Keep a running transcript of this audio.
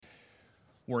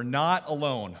We're not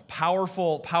alone.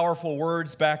 Powerful, powerful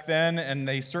words back then, and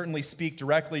they certainly speak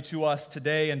directly to us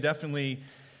today and definitely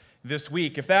this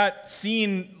week. If that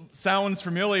scene sounds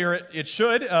familiar, it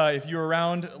should. If you were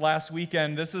around last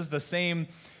weekend, this is the same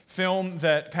film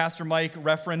that Pastor Mike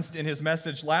referenced in his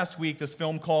message last week, this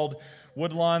film called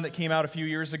Woodlawn that came out a few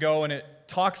years ago, and it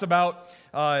talks about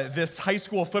this high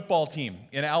school football team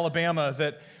in Alabama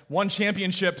that won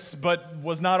championships but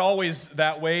was not always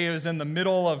that way. It was in the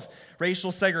middle of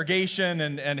racial segregation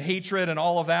and hatred and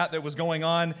all of that was going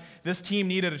on. This team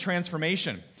needed a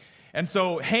transformation. And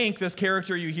so Hank, this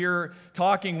character you hear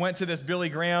talking, went to this Billy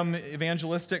Graham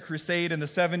evangelistic crusade in the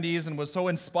 70s and was so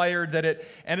inspired that it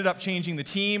ended up changing the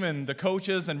team and the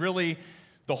coaches and really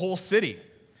the whole city.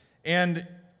 And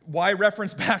why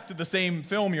reference back to the same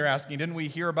film, you're asking? Didn't we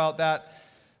hear about that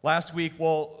last week?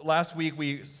 Well,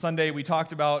 Sunday, we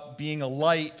talked about being a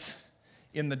light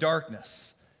in the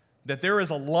darkness. That there is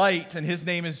a light, and his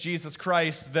name is Jesus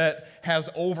Christ, that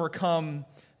has overcome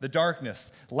the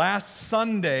darkness. Last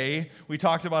Sunday, we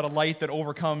talked about a light that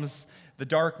overcomes the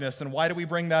darkness. And why do we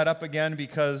bring that up again?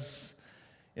 Because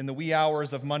in the wee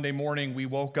hours of Monday morning, we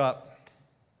woke up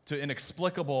to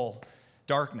inexplicable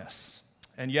darkness.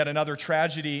 And yet another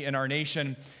tragedy in our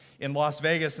nation in Las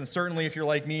Vegas. And certainly, if you're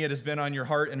like me, it has been on your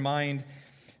heart and mind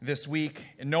this week.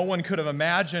 And no one could have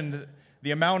imagined the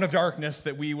amount of darkness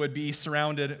that we would be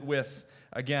surrounded with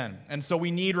again. And so we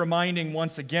need reminding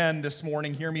once again this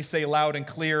morning, hear me say loud and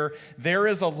clear, there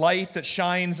is a light that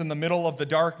shines in the middle of the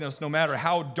darkness, no matter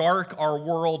how dark our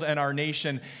world and our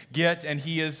nation get, and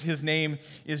his name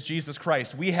is Jesus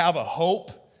Christ. We have a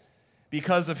hope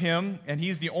because of him, and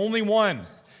he's the only one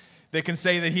that can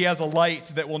say that he has a light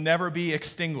that will never be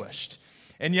extinguished.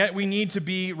 And yet we need to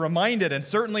be reminded, and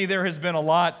certainly there has been a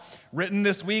lot written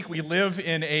this week. We live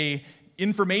in a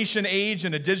information age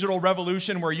and a digital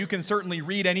revolution where you can certainly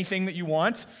read anything that you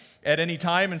want at any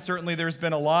time, and certainly there's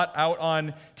been a lot out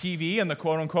on TV and the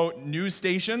quote-unquote news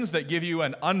stations that give you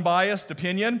an unbiased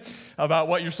opinion about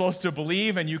what you're supposed to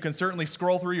believe, and you can certainly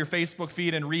scroll through your Facebook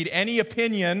feed and read any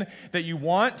opinion that you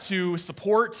want to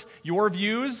support your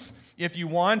views if you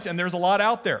want, and there's a lot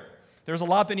out there. There's a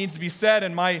lot that needs to be said,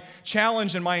 and my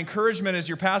challenge and my encouragement as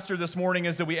your pastor this morning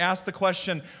is that we ask the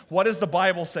question, what does the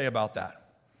Bible say about that?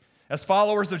 As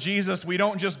followers of Jesus, we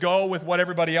don't just go with what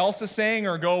everybody else is saying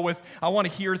or go with, I want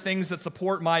to hear things that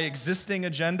support my existing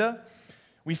agenda.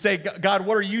 We say, God,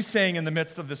 what are you saying in the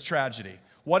midst of this tragedy?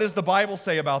 What does the Bible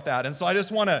say about that? And so I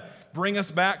just want to bring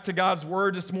us back to God's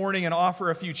word this morning and offer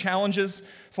a few challenges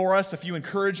for us, a few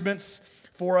encouragements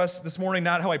for us this morning.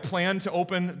 Not how I plan to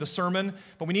open the sermon,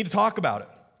 but we need to talk about it.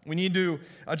 We need to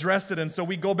address it. And so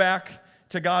we go back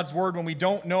to God's word when we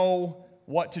don't know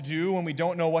what to do, when we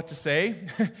don't know what to say.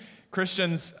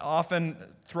 Christians often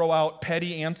throw out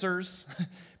petty answers,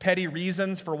 petty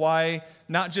reasons for why,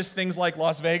 not just things like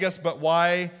Las Vegas, but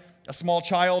why a small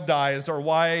child dies, or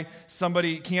why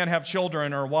somebody can't have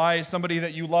children, or why somebody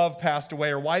that you love passed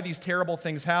away, or why these terrible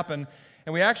things happen.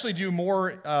 And we actually do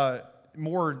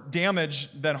more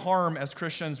damage than harm as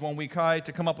Christians when we try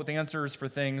to come up with answers for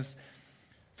things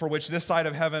for which this side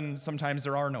of heaven sometimes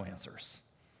there are no answers.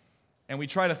 And we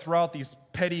try to throw out these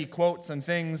petty quotes and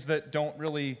things that don't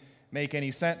really make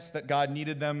any sense, that God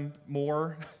needed them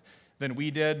more than we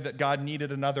did, that God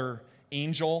needed another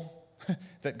angel,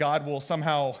 that God will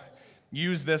somehow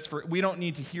use this for. We don't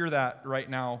need to hear that right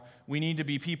now. We need to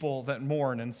be people that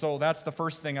mourn. And so that's the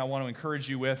first thing I want to encourage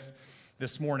you with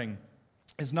this morning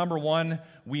is number one,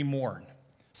 we mourn.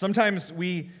 Sometimes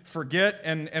we forget,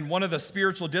 and one of the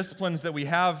spiritual disciplines that we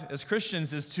have as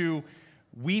Christians is to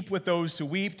weep with those who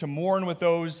weep, to mourn with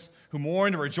those who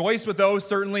mourn, to rejoice with those,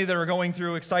 certainly, that are going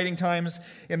through exciting times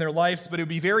in their lives. But it would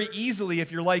be very easily,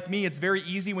 if you're like me, it's very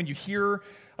easy when you hear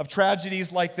of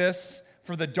tragedies like this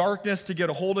for the darkness to get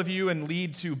a hold of you and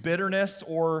lead to bitterness,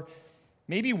 or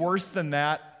maybe worse than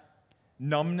that,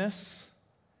 numbness.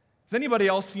 Is anybody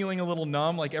else feeling a little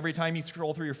numb? Like every time you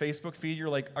scroll through your Facebook feed, you're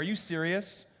like, are you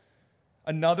serious?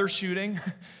 Another shooting,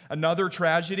 another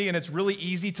tragedy, and it's really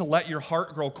easy to let your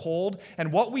heart grow cold.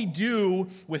 And what we do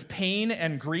with pain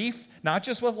and grief, not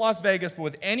just with Las Vegas, but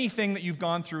with anything that you've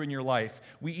gone through in your life,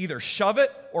 we either shove it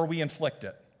or we inflict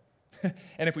it.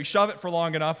 And if we shove it for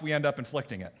long enough, we end up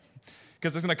inflicting it,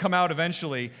 because it's going to come out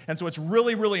eventually. And so it's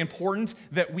really, really important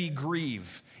that we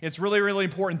grieve. It's really, really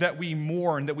important that we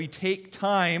mourn, that we take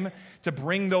time to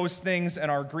bring those things and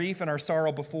our grief and our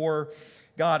sorrow before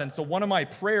God. And so one of my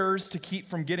prayers to keep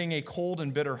from getting a cold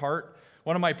and bitter heart,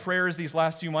 one of my prayers these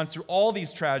last few months through all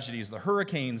these tragedies, the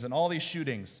hurricanes and all these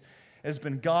shootings, has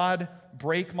been, God,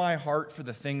 break my heart for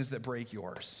the things that break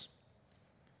yours.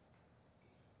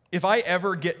 If I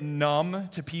ever get numb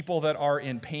to people that are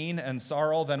in pain and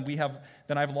sorrow, then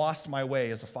I've lost my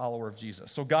way as a follower of Jesus.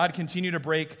 So God, continue to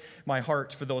break my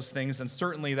heart for those things, and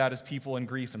certainly that is people in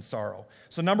grief and sorrow.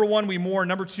 So number one, we mourn.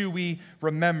 Number two, we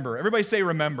remember. Everybody say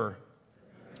remember.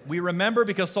 We remember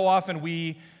because so often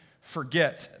we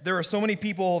forget. There are so many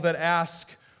people that ask,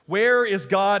 where is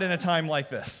God in a time like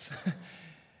this?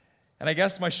 And I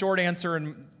guess my short answer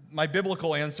and my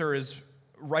biblical answer is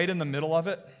right in the middle of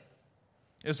it,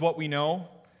 is what we know.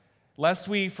 Lest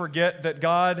we forget that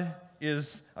God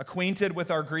is acquainted with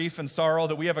our grief and sorrow,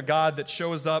 that we have a God that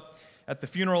shows up at the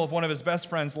funeral of one of his best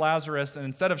friends, Lazarus, and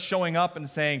instead of showing up and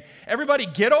saying, everybody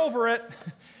get over it,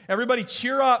 everybody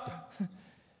cheer up,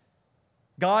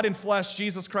 God in flesh,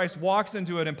 Jesus Christ, walks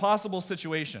into an impossible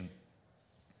situation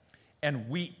and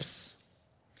weeps.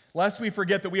 Lest we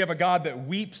forget that we have a God that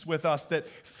weeps with us, that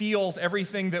feels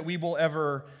everything that we will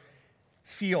ever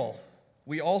feel.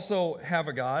 We also have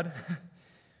a God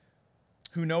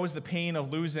who knows the pain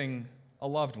of losing a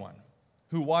loved one,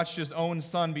 who watched his own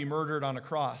son be murdered on a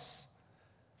cross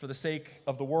for the sake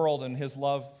of the world and his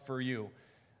love for you.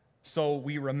 So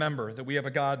we remember that we have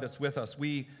a God that's with us.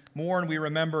 We mourn, we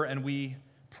remember, and we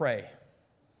pray.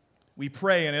 We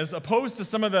pray, and as opposed to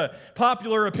some of the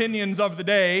popular opinions of the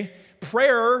day,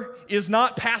 prayer is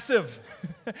not passive.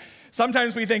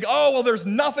 Sometimes we think, oh, well, there's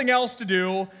nothing else to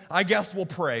do. I guess we'll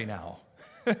pray now.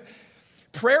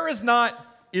 Prayer is not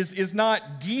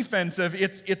defensive,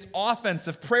 it's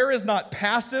offensive. Prayer is not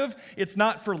passive. It's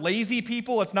not for lazy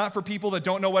people. It's not for people that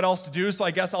don't know what else to do, so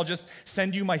I guess I'll just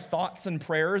send you my thoughts and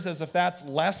prayers as if that's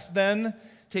less than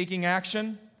taking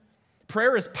action.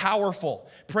 Prayer is powerful.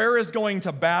 Prayer is going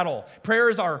to battle. Prayer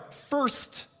is our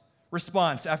first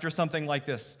response after something like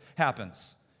this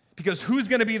happens. Because who's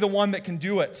going to be the one that can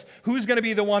do it? Who's going to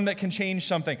be the one that can change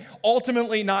something?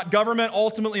 Ultimately, not government.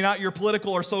 Ultimately, not your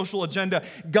political or social agenda.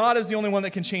 God is the only one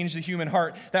that can change the human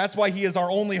heart. That's why he is our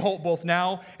only hope both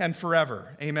now and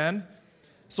forever. Amen?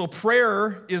 So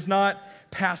prayer is not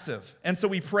passive. And so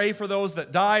we pray for those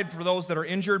that died, for those that are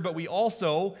injured, but we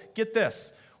also, get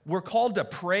this, we're called to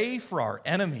pray for our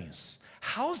enemies.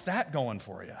 How's that going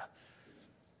for you?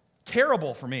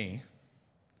 Terrible for me.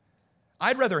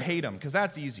 I'd rather hate them because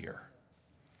that's easier.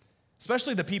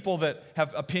 Especially the people that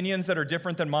have opinions that are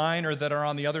different than mine or that are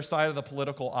on the other side of the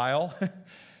political aisle.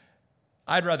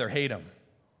 I'd rather hate them.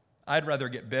 I'd rather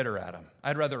get bitter at them.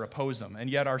 I'd rather oppose them.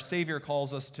 And yet our Savior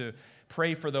calls us to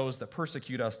pray for those that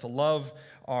persecute us, to love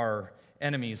our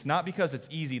enemies, not because it's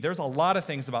easy. There's a lot of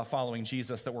things about following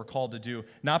Jesus that we're called to do,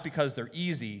 not because they're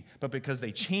easy, but because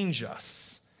they change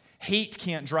us. Hate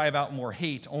can't drive out more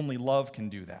hate. Only love can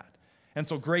do that. And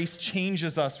so grace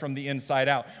changes us from the inside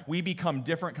out. We become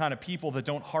different kind of people that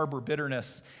don't harbor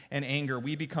bitterness and anger.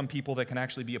 We become people that can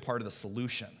actually be a part of the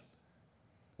solution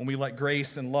when we let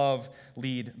grace and love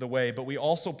lead the way. But we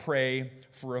also pray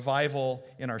for revival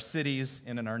in our cities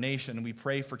and in our nation. We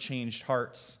pray for changed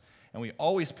hearts. And we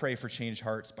always pray for changed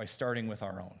hearts by starting with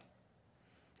our own,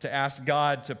 to ask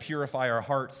God to purify our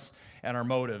hearts and our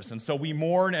motives. And so we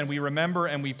mourn and we remember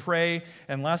and we pray.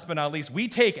 And last but not least, we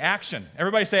take action.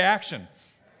 Everybody say action.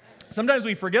 Sometimes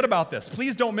we forget about this.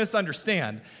 Please don't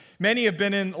misunderstand.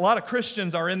 A lot of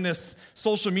Christians are in this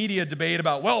social media debate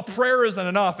about, well, prayer isn't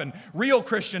enough, and real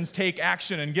Christians take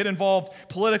action and get involved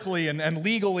politically and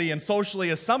legally and socially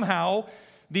as somehow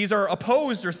these are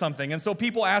opposed or something. And so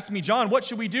people ask me, John, what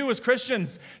should we do as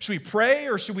Christians? Should we pray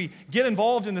or should we get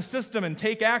involved in the system and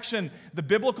take action? The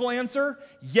biblical answer,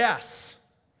 yes.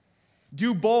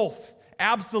 Do both.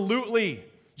 Absolutely.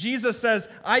 Jesus says,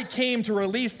 I came to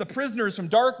release the prisoners from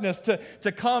darkness,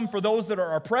 to come for those that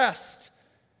are oppressed,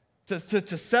 to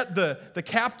set the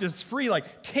captives free.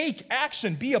 Like, take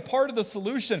action. Be a part of the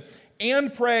solution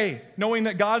and pray, knowing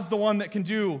that God's the one that can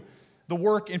do the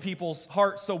work in people's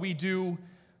hearts. So we do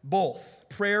both,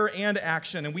 prayer and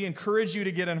action, and we encourage you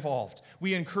to get involved.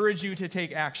 We encourage you to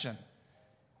take action.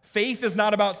 Faith is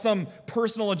not about some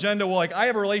personal agenda. Well, like, I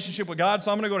have a relationship with God,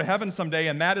 so I'm going to go to heaven someday,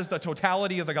 and that is the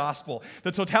totality of the gospel.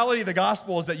 The totality of the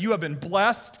gospel is that you have been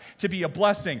blessed to be a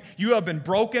blessing. You have been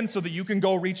broken so that you can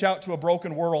go reach out to a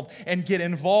broken world and get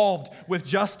involved with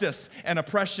justice and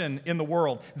oppression in the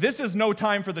world. This is no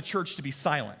time for the church to be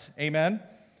silent. Amen?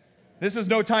 This is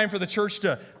no time for the church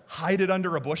to hide it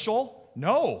under a bushel.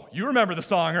 No, you remember the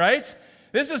song, right?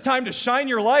 This is time to shine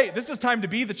your light. This is time to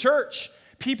be the church.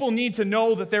 People need to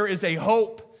know that there is a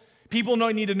hope. People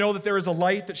need to know that there is a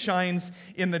light that shines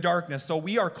in the darkness. So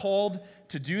we are called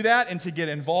to do that and to get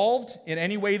involved in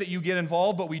any way that you get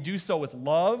involved, but we do so with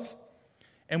love,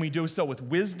 and we do so with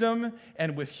wisdom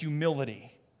and with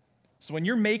humility. So when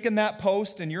you're making that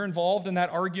post and you're involved in that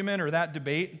argument or that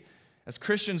debate, As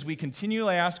Christians, we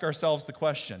continually ask ourselves the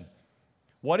question,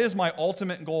 what is my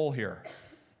ultimate goal here?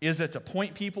 Is it to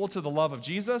point people to the love of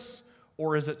Jesus,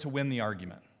 or is it to win the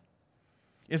argument?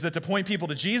 Is it to point people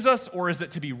to Jesus, or is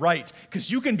it to be right?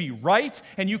 Because you can be right,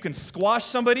 and you can squash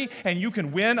somebody, and you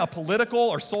can win a political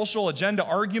or social agenda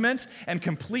argument and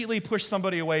completely push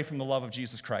somebody away from the love of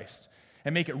Jesus Christ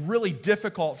and make it really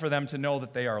difficult for them to know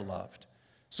that they are loved.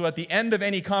 So at the end of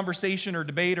any conversation or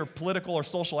debate or political or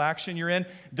social action you're in,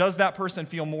 does that person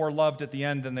feel more loved at the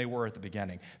end than they were at the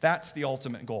beginning? That's the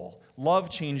ultimate goal. Love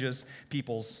changes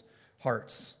people's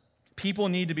hearts. People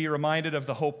need to be reminded of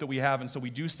the hope that we have, and so we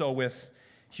do so with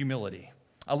humility.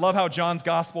 I love how John's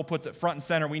gospel puts it front and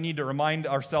center. We need to remind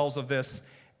ourselves of this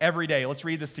every day. Let's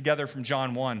read this together from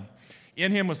John 1.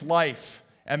 In him was life,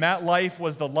 and that life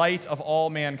was the light of all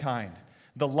mankind.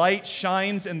 The light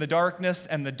shines in the darkness,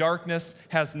 and the darkness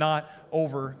has not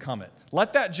overcome it.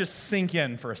 Let that just sink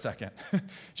in for a second.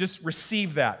 Just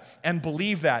receive that and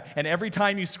believe that. And every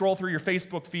time you scroll through your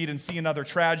Facebook feed and see another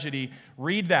tragedy,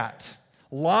 read that.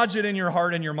 Lodge it in your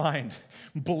heart and your mind.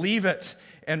 Believe it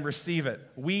and receive it.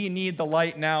 We need the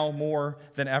light now more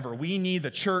than ever. We need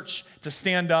the church to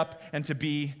stand up and to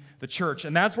be the church.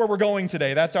 And that's where we're going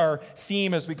today. That's our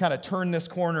theme as we kind of turn this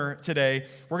corner today.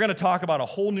 We're going to talk about a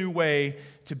whole new way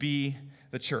to be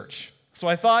the church. So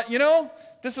I thought,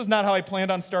 this is not how I planned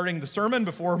on starting the sermon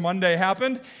before Monday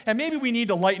happened, and maybe we need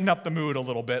to lighten up the mood a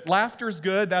little bit. Laughter's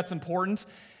good, that's important.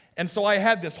 And so I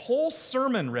had this whole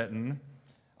sermon written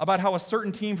about how a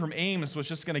certain team from Ames was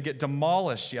just going to get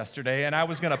demolished yesterday, and I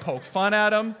was going to poke fun at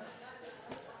them.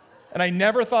 And I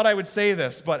never thought I would say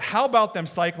this, but how about them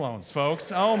Cyclones, folks?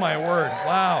 Oh, my word.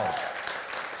 Wow.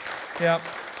 Yep.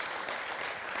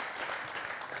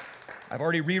 I've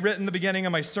already rewritten the beginning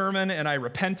of my sermon, and I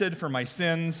repented for my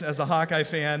sins as a Hawkeye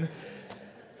fan.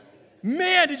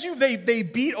 Man, they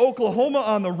beat Oklahoma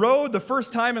on the road the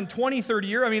first time in 20, 30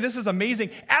 years. I mean, this is amazing.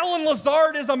 Alan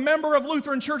Lazard is a member of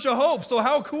Lutheran Church of Hope, so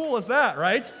how cool is that,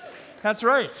 right? That's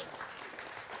right.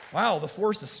 Wow, the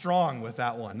force is strong with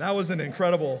that one. That was an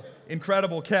incredible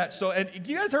catch. So, and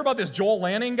you guys heard about this Joel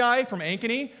Lanning guy from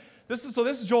Ankeny? This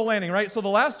is Joel Lanning, right? So the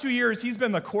last 2 years, he's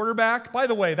been the quarterback. By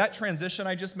the way, that transition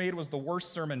I just made was the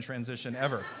worst sermon transition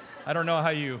ever. I don't know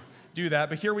how you do that,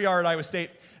 but here we are at Iowa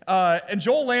State. And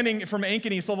Joel Lanning from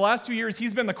Ankeny, so the last 2 years,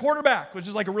 he's been the quarterback, which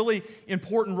is like a really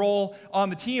important role on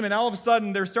the team. And all of a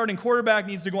sudden, their starting quarterback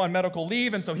needs to go on medical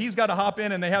leave, and so he's got to hop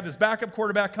in, and they have this backup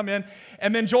quarterback come in.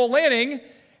 And then Joel Lanning,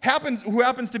 who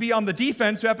happens to be on the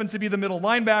defense, who happens to be the middle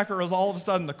linebacker, is all of a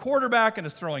sudden the quarterback and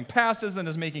is throwing passes and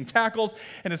is making tackles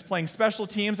and is playing special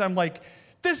teams. I'm like,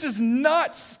 this is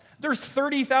nuts. There's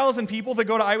 30,000 people that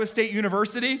go to Iowa State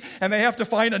University, and they have to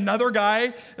find another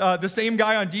guy, the same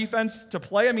guy on defense to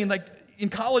play. I mean, like in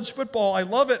college football, I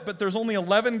love it, but there's only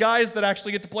 11 guys that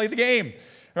actually get to play the game,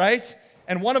 right?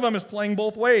 And one of them is playing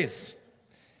both ways.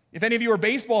 If any of you are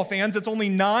baseball fans, it's only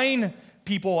 9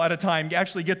 people at a time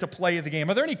actually get to play the game.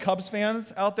 Are there any Cubs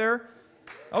fans out there?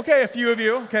 Okay, a few of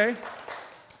you, okay.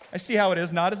 I see how it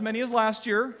is. Not as many as last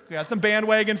year. We got some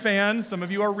bandwagon fans. Some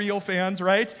of you are real fans,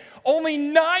 right? Only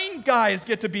 9 guys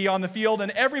get to be on the field,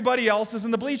 and everybody else is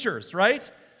in the bleachers, right?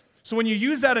 So when you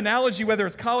use that analogy, whether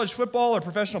it's college football or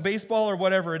professional baseball or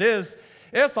whatever it is,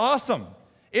 it's awesome.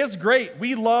 It's great.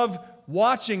 We love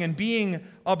watching and being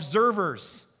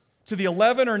observers. To the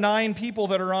 11 or 9 people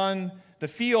that are on the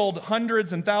field,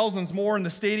 hundreds and thousands more in the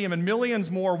stadium, and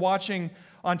millions more watching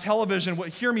on television,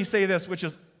 hear me say this, which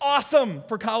is awesome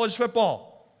for college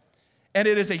football. And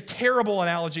it is a terrible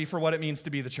analogy for what it means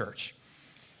to be the church.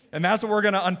 And that's what we're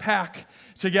going to unpack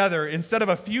together. Instead of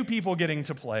a few people getting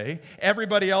to play,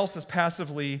 everybody else is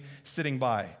passively sitting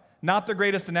by. Not the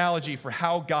greatest analogy for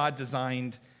how God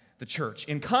designed the church.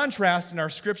 In contrast, in our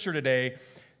scripture today,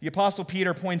 the Apostle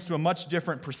Peter points to a much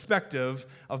different perspective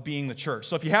of being the church.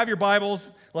 So if you have your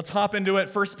Bibles, let's hop into it.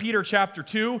 1 Peter chapter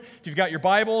 2. If you've got your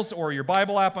Bibles or your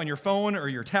Bible app on your phone or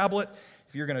your tablet,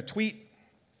 if you're going to tweet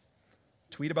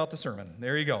about the sermon.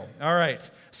 There you go. All right.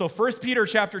 So 1 Peter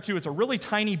chapter 2, it's a really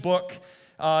tiny book.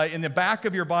 In the back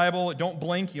of your Bible, don't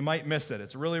blink, you might miss it.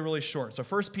 It's really, really short. So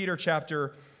 1 Peter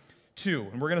chapter 2,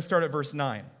 and we're going to start at verse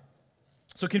 9.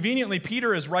 So conveniently,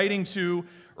 Peter is writing to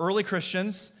early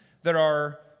Christians that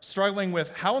are struggling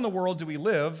with how in the world do we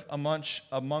live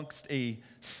amongst a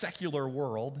secular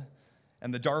world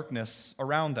and the darkness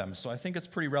around them. So I think it's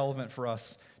pretty relevant for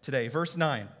us today. Verse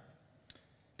 9,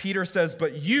 Peter says,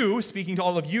 "But you," speaking to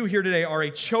all of you here today, "are a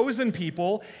chosen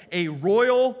people, a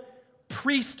royal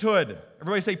priesthood."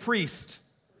 Everybody say priest.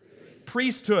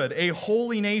 Priesthood, a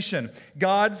holy nation,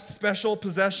 God's special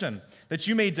possession, that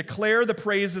you may declare the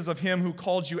praises of him who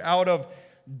called you out of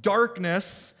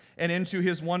darkness and into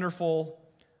his wonderful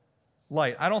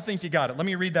light. I don't think you got it. Let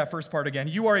me read that first part again.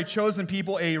 You are a chosen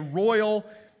people, a royal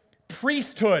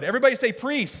priesthood. Everybody say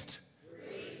priest.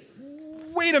 Priest.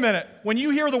 Wait a minute. When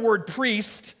you hear the word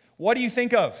priest, what do you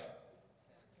think of?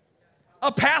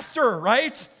 A pastor,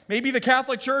 right? Maybe the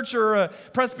Catholic Church or a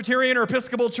Presbyterian or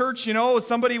Episcopal Church,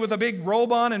 somebody with a big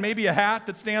robe on and maybe a hat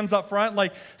that stands up front,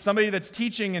 like somebody that's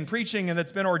teaching and preaching and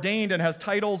that's been ordained and has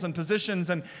titles and positions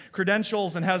and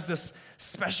credentials and has this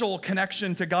special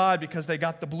connection to God because they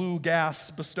got the blue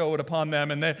gas bestowed upon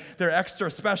them and they're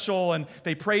extra special and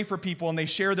they pray for people and they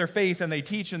share their faith and they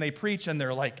teach and they preach and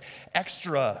they're like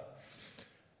extra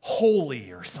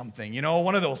holy or something,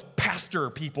 one of those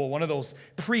pastor people, one of those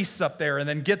priests up there. And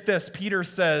then get this, Peter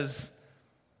says,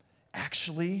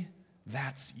 actually,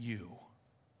 that's you.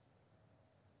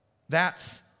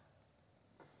 That's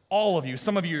all of you.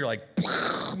 Some of you are like,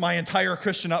 my entire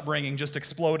Christian upbringing just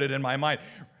exploded in my mind.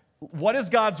 What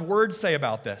does God's word say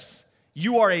about this?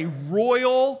 You are a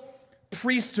royal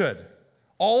priesthood.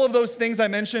 All of those things I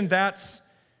mentioned, that's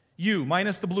you,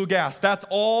 minus the blue gas. That's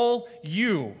all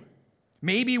you.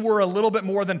 Maybe we're a little bit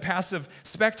more than passive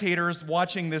spectators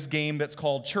watching this game that's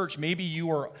called church. Maybe you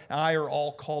or I are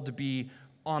all called to be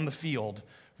on the field,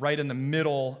 right in the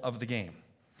middle of the game.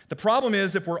 The problem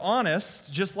is, if we're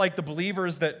honest, just like the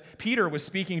believers that Peter was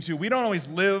speaking to, we don't always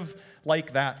live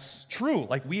like that's true.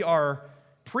 Like we are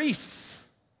priests.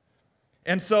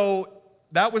 And so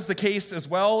that was the case as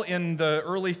well in the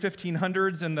early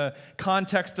 1500s in the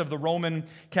context of the Roman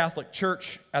Catholic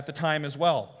Church at the time as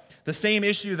well. The same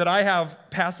issue that I have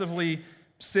passively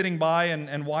sitting by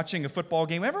and watching a football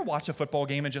game. Ever watch a football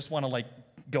game and just want to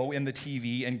go in the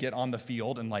TV and get on the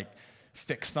field and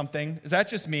fix something? Is that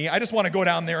just me? I just want to go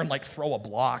down there and throw a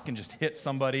block and just hit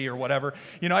somebody or whatever.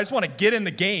 I just want to get in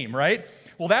the game, right?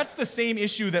 Well, that's the same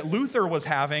issue that Luther was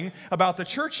having about the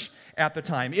church at the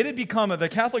time. It had become, the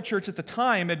Catholic Church at the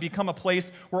time had become a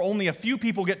place where only a few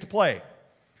people get to play.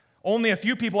 Only a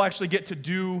few people actually get to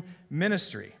do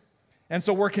ministry. And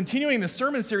so we're continuing this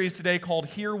sermon series today called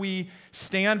Here We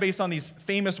Stand, based on these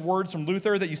famous words from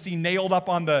Luther that you see nailed up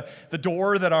on the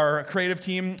door that our creative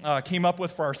team came up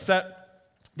with for our set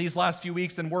these last few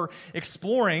weeks. And we're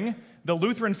exploring the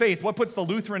Lutheran faith. What puts the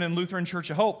Lutheran and Lutheran Church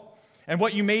of Hope? And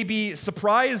what you may be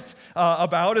surprised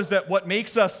about is that what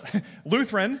makes us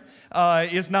Lutheran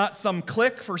is not some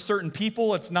clique for certain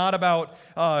people. It's not about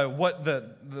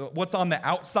what's on the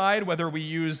outside, whether we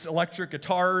use electric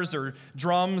guitars or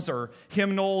drums or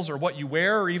hymnals or what you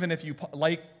wear, or even if you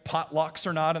like potlucks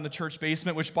or not in the church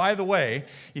basement, which, by the way,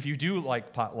 if you do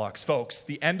like potlucks, folks,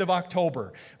 the end of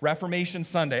October, Reformation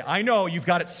Sunday, I know you've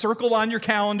got it circled on your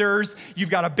calendars, you've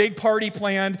got a big party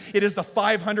planned. It is the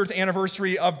 500th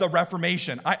anniversary of the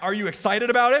Reformation. Are you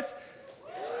excited about it?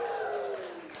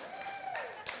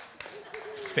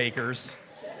 Fakers.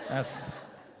 That's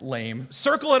lame.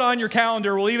 Circle it on your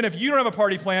calendar. Well, even if you don't have a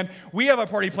party plan, we have a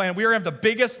party plan. We are going to have the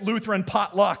biggest Lutheran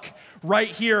potluck right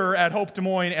here at Hope Des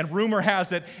Moines, and rumor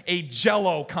has it, a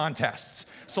Jell-O contest.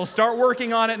 So start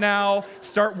working on it now.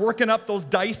 Start working up those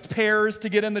diced pears to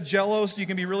get in the Jell-O so you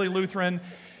can be really Lutheran.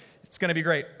 It's going to be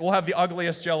great. We'll have the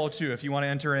ugliest Jell-O too if you want to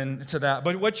enter into that.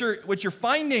 But what you're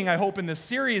finding, I hope, in this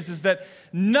series is that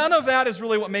none of that is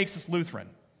really what makes us Lutheran.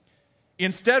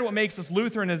 Instead, what makes us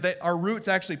Lutheran is that our roots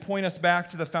actually point us back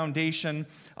to the foundation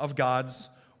of God's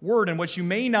Word. And what you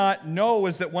may not know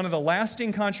is that one of the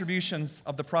lasting contributions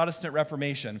of the Protestant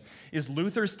Reformation is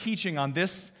Luther's teaching on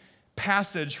this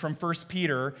passage from 1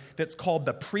 Peter that's called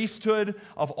the priesthood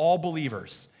of all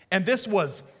believers. And this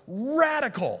was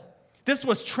radical. This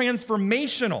was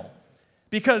transformational,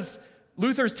 because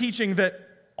Luther's teaching that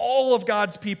all of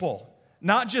God's people,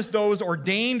 not just those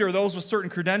ordained or those with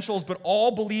certain credentials, but all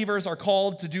believers are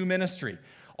called to do ministry.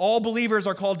 All believers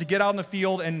are called to get out in the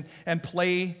field and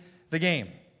play the game.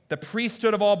 The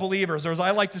priesthood of all believers, or as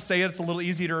I like to say it, it's a little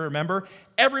easy to remember,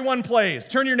 everyone plays.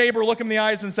 Turn to your neighbor, look him in the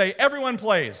eyes and say, everyone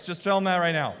plays. Just tell them that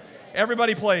right now.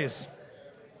 Everybody plays.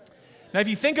 Now, if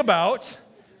you think about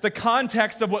the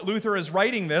context of what Luther is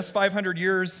writing this 500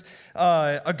 years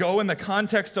ago in the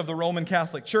context of the Roman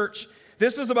Catholic Church,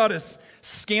 this is about as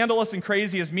scandalous and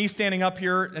crazy as me standing up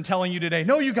here and telling you today,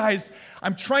 no, you guys,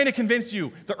 I'm trying to convince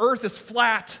you the earth is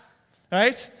flat,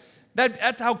 right?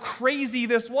 That's how crazy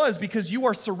this was, because you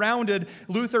are surrounded.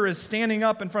 Luther is standing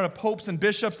up in front of popes and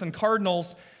bishops and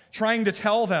cardinals trying to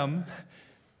tell them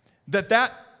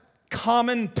that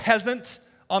common peasant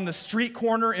on the street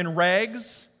corner in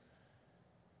rags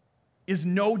is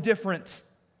no different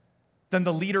than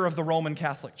the leader of the Roman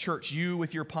Catholic Church, you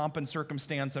with your pomp and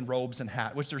circumstance and robes and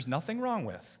hat, which there's nothing wrong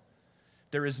with.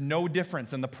 There is no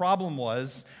difference. And the problem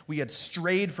was we had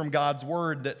strayed from God's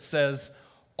word that says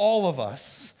All of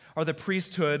us are the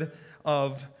priesthood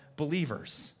of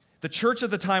believers. The church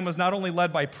at the time was not only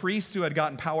led by priests who had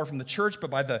gotten power from the church, but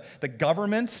by the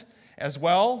government as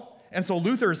well. And so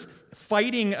Luther's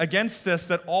fighting against this,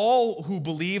 that all who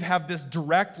believe have this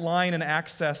direct line and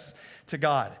access to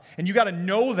God. And you got to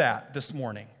know that this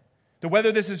morning. That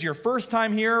whether this is your first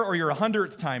time here or your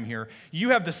 100th time here, you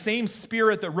have the same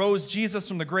Spirit that rose Jesus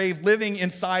from the grave living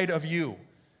inside of you.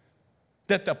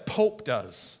 That the Pope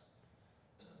does.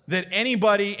 That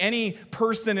anybody, any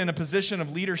person in a position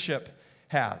of leadership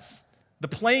has. The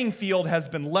playing field has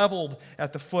been leveled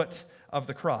at the foot of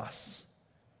the cross.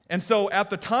 And so at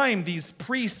the time, these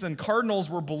priests and cardinals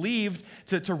were believed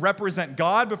to represent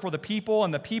God before the people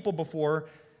and the people before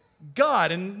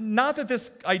God. And not that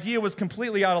this idea was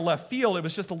completely out of left field, it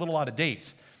was just a little out of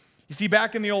date. You see,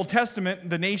 back in the Old Testament,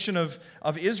 the nation of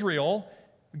Israel,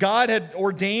 God had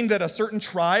ordained that a certain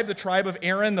tribe, the tribe of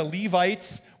Aaron, the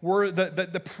Levites, were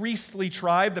the priestly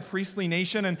tribe, the priestly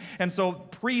nation. And so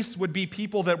priests would be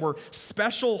people that were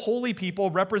special, holy people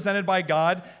represented by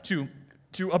God to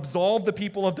absolve the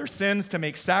people of their sins, to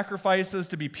make sacrifices,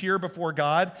 to be pure before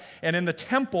God. And in the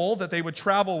temple that they would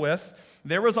travel with,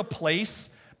 there was a place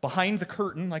behind the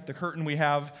curtain, like the curtain we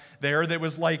have there, that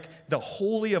was like the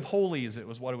Holy of Holies, it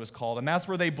was what it was called. And that's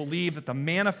where they believed that the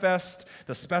manifest,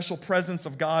 the special presence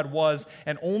of God was,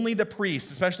 and only the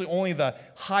priest, especially only the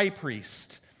high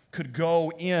priest, could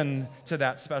go in to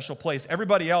that special place.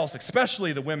 Everybody else,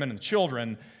 especially the women and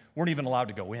children, weren't even allowed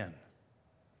to go in.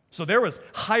 So there was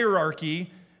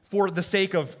hierarchy for the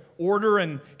sake of order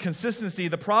and consistency.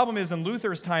 The problem is, in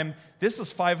Luther's time, this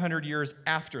is 500 years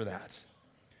after that.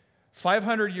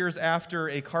 500 years after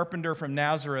a carpenter from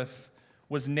Nazareth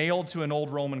was nailed to an old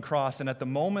Roman cross, and at the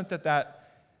moment that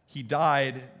he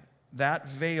died, that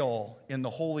veil in the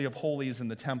Holy of Holies in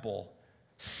the temple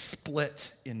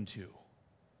split in two,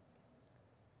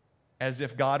 as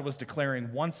if God was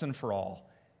declaring once and for all,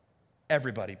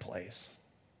 everybody plays.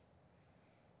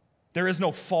 There is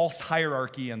no false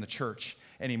hierarchy in the church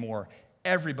anymore.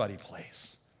 Everybody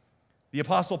plays. The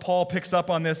Apostle Paul picks up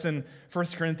on this in 1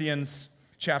 Corinthians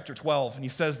chapter 12, and he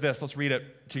says this, let's read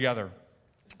it together.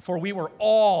 For we were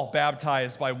all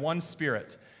baptized by one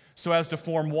Spirit, so as to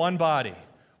form one body,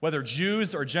 whether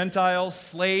Jews or Gentiles,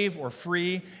 slave or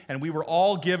free, and we were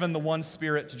all given the one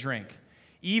Spirit to drink.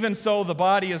 Even so, the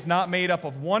body is not made up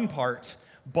of one part,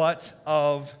 but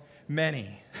of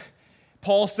many.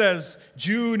 Paul says,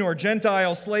 Jew nor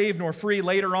Gentile, slave nor free.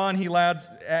 Later on, he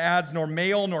adds nor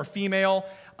male nor female.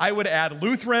 I would add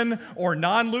Lutheran or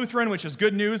non-Lutheran, which is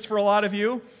good news for a lot of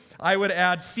you. I would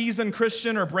add seasoned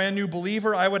Christian or brand new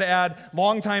believer. I would add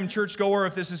longtime churchgoer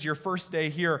if this is your first day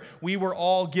here. We were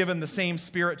all given the same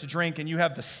Spirit to drink, and you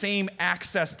have the same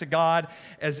access to God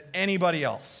as anybody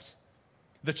else.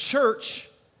 The church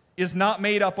is not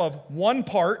made up of one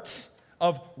part,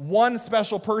 of one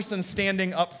special person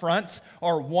standing up front,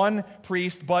 or one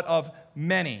priest, but of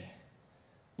many.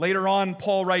 Later on,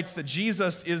 Paul writes that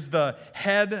Jesus is the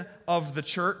head of the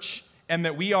church, and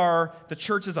that the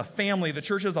church is a family, the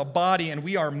church is a body, and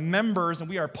we are members, and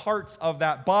we are parts of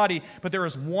that body. But there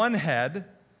is one head,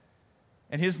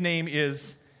 and his name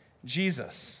is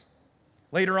Jesus.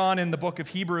 Later on in the book of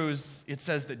Hebrews, it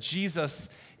says that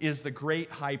Jesus is the great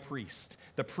high priest,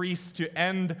 the priest to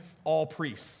end all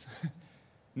priests.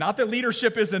 Not that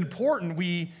leadership is important,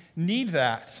 we need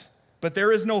that. But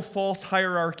there is no false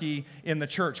hierarchy in the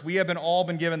church. We have all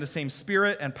been given the same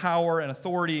Spirit and power and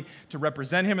authority to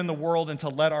represent Him in the world and to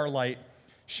let our light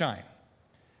shine.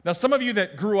 Now, some of you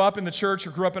that grew up in the church or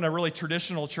grew up in a really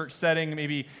traditional church setting,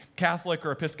 maybe Catholic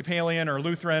or Episcopalian or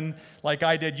Lutheran like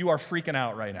I did, you are freaking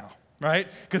out right now, right?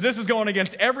 Because this is going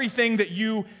against everything that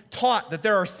you taught, that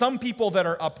there are some people that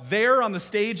are up there on the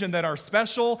stage and that are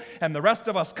special, and the rest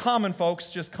of us common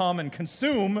folks just come and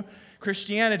consume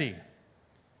Christianity.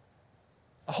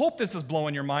 I hope this is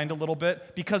blowing your mind a little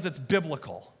bit because it's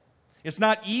biblical. It's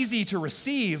not easy to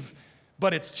receive,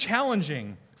 but it's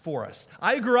challenging for us.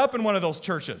 I grew up in one of those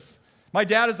churches. My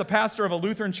dad is the pastor of a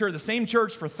Lutheran church, the same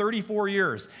church for 34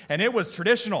 years, and it was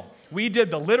traditional. We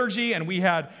did the liturgy, and we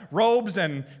had robes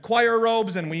and choir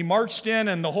robes, and we marched in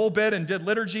and the whole bit and did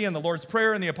liturgy and the Lord's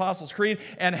Prayer and the Apostles' Creed,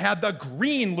 and had the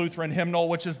green Lutheran hymnal,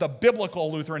 which is the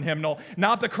biblical Lutheran hymnal,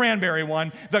 not the cranberry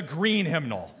one, the green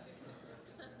hymnal.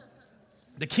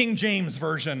 The King James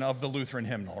version of the Lutheran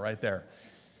hymnal right there.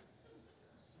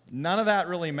 None of that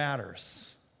really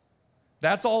matters.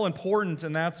 That's all important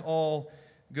and that's all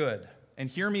good. And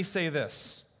hear me say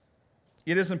this.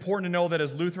 It is important to know that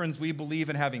as Lutherans, we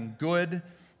believe in having good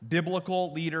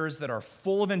biblical leaders that are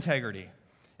full of integrity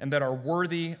and that are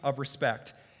worthy of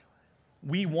respect.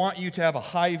 We want you to have a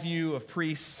high view of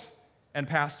priests and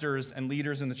pastors and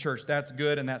leaders in the church. That's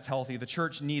good and that's healthy. The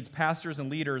church needs pastors and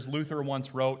leaders, Luther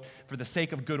once wrote, for the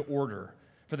sake of good order,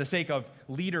 for the sake of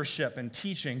leadership and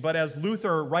teaching. But as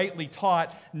Luther rightly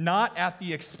taught, not at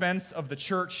the expense of the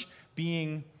church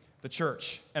being the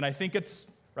church. And I think it's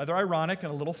rather ironic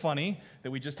and a little funny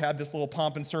that we just had this little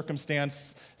pomp and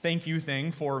circumstance thank you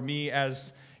thing for me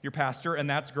as your pastor, and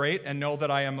that's great. And know that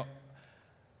I am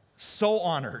so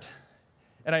honored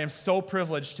and I am so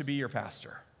privileged to be your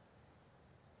pastor.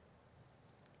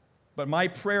 But my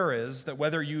prayer is that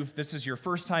whether this is your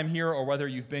first time here or whether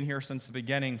you've been here since the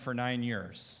beginning for 9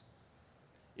 years,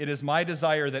 it is my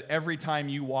desire that every time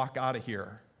you walk out of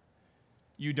here,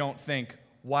 you don't think,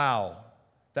 wow,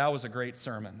 that was a great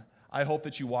sermon. I hope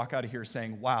that you walk out of here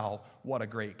saying, wow, what a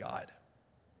great God.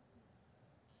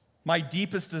 My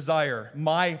deepest desire,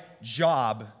 my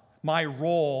job, my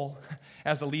role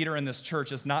as a leader in this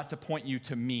church is not to point you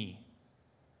to me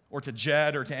or to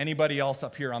Jed or to anybody else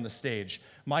up here on the stage.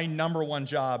 My number one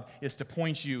job is to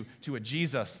point you to a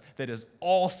Jesus that is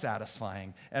all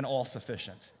satisfying and all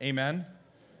sufficient. Amen?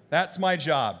 That's my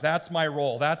job. That's my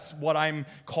role. That's what I'm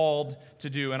called to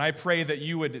do. And I pray that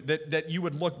you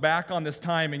would look back on this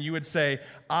time and you would say,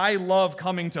 I love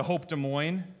coming to Hope Des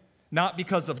Moines, not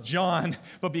because of John,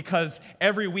 but because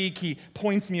every week he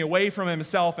points me away from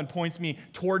himself and points me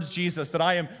towards Jesus, that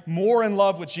I am more in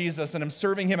love with Jesus and I'm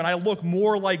serving him, and I look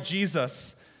more like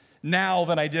Jesus now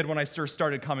than I did when I first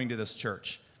started coming to this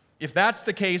church. If that's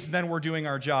the case, then we're doing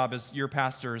our job as your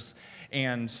pastors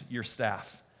and your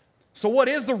staff. So what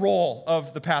is the role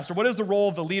of the pastor? What is the role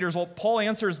of the leaders? Well, Paul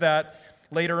answers that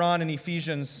later on in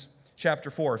Ephesians chapter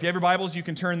 4. If you have your Bibles, you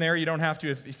can turn there. You don't have to.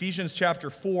 Ephesians chapter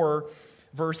 4,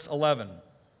 verse 11.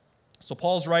 So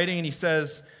Paul's writing and he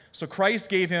says, so Christ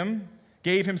gave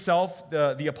himself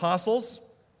the apostles,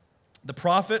 the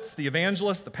prophets, the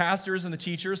evangelists, the pastors, and the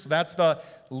teachers. So that's the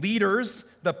leaders,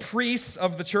 the priests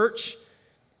of the church.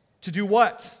 To do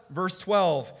what? Verse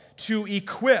 12, to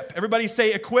equip. Everybody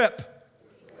say equip.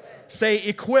 Say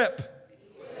equip.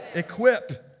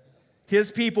 Equip his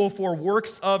people for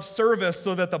works of service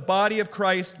so that the body of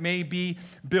Christ may be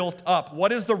built up.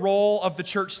 What is the role of the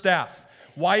church staff?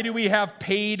 Why do we have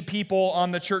paid people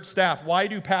on the church staff? Why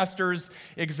do pastors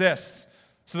exist?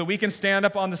 So that we can stand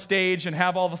up on the stage and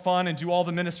have all the fun and do all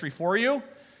the ministry for you?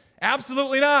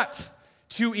 Absolutely not.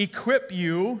 To equip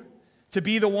you to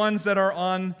be the ones that are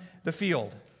on the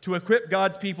field. To equip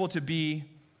God's people to be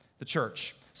the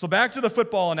church. So back to the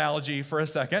football analogy for a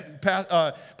second.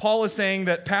 Paul is saying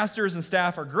that pastors and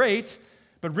staff are great,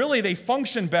 but really they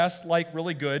function best like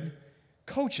really good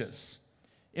coaches.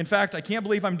 In fact, I can't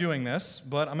believe I'm doing this,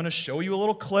 but I'm going to show you a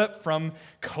little clip from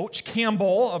Coach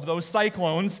Campbell of those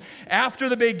Cyclones after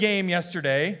the big game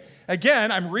yesterday.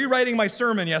 Again, I'm rewriting my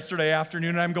sermon yesterday afternoon,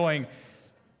 and I'm going,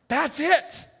 that's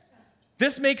it.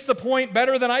 This makes the point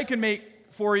better than I can make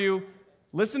for you.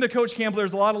 Listen to Coach Campbell.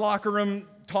 There's a lot of locker room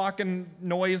talk and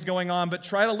noise going on, but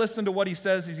try to listen to what he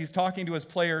says as he's talking to his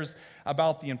players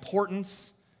about the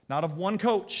importance, not of one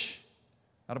coach,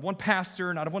 not of one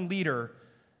pastor, not of one leader,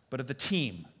 but of the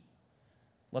team.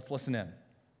 Let's listen in.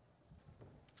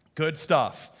 Good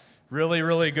stuff. Really,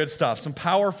 really good stuff. Some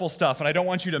powerful stuff, and I don't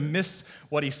want you to miss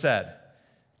what he said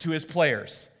to his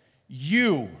players.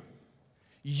 You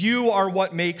are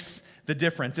what makes the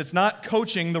difference. It's not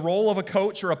coaching. The role of a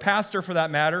coach or a pastor, for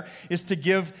that matter, is to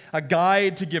give a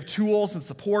guide, to give tools and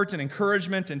support and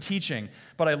encouragement and teaching.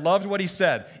 But I loved what he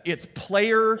said. It's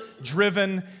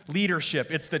player-driven leadership.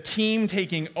 It's the team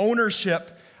taking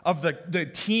ownership of the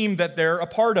team that they're a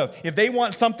part of. If they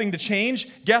want something to change,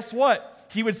 guess what?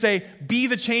 He would say, be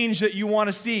the change that you want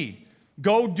to see.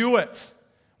 Go do it.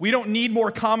 We don't need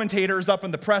more commentators up in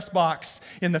the press box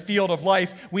in the field of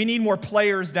life. We need more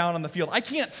players down on the field. I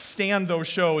can't stand those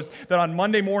shows that on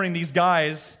Monday morning these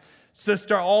guys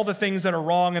start all the things that are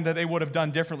wrong and that they would have done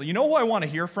differently. You know who I want to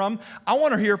hear from? I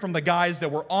want to hear from the guys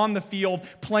that were on the field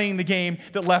playing the game,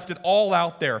 that left it all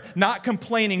out there, not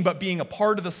complaining but being a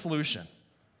part of the solution.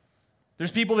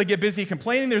 There's people that get busy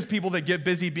complaining. There's people that get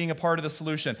busy being a part of the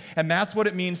solution. And that's what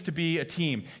it means to be a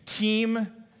team.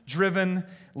 Team-driven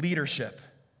leadership.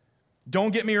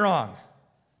 Don't get me wrong.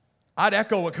 I'd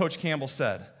echo what Coach Campbell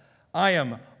said. I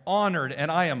am honored and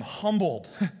I am humbled.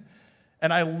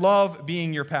 And I love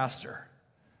being your pastor.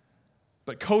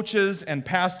 But coaches and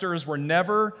pastors were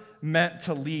never meant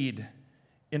to lead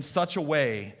in such a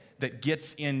way that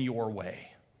gets in your way.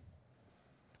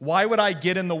 Why would I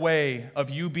get in the way of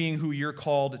you being who you're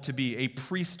called to be, a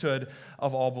priesthood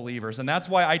of all believers? And that's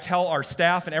why I tell our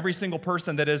staff and every single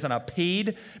person that is in a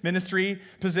paid ministry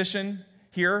position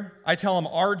here, I tell them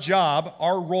our job,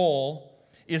 our role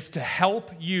is to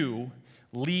help you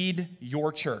lead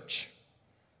your church.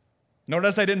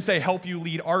 Notice I didn't say help you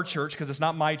lead our church because it's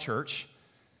not my church.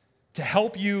 To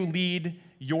help you lead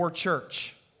your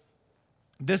church.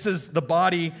 This is the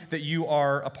body that you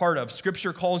are a part of.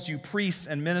 Scripture calls you priests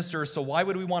and ministers, so why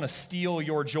would we want to steal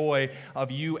your joy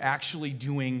of you actually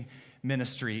doing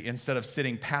ministry instead of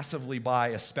sitting passively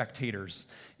by as spectators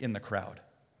in the crowd?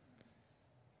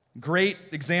 Great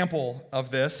example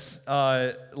of this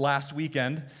last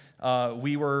weekend.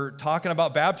 We were talking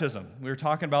about baptism. We were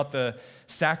talking about the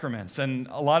sacraments. And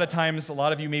a lot of times, a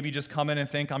lot of you maybe just come in and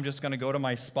think, I'm just going to go to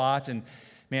my spot. And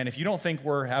man, if you don't think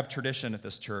we have tradition at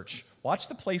this church, watch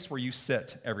the place where you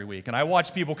sit every week. And I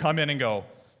watch people come in and go,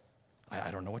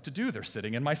 I don't know what to do. They're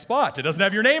sitting in my spot. It doesn't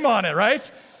have your name on it, right?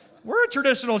 We're a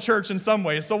traditional church in some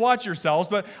ways, so watch yourselves.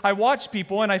 But I watch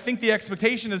people, and I think the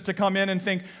expectation is to come in and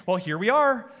think, well, here we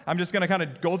are. I'm just going to kind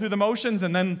of go through the motions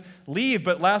and then leave.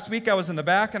 But last week I was in the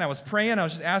back, and I was praying. I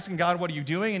was just asking God, what are you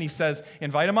doing? And he says,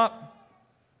 invite them up.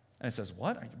 And I says,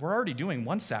 what? We're already doing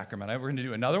one sacrament. We're going to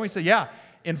do another one. He said, yeah,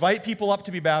 invite people up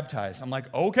to be baptized. I'm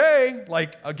like, okay,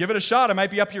 I'll give it a shot. I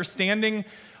might be up here standing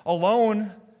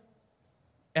alone.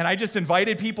 And I just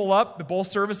invited people up to both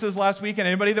services last week, and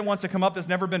anybody that wants to come up that's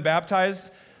never been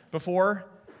baptized before.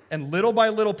 And little by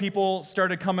little, people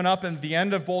started coming up, and at the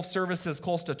end of both services,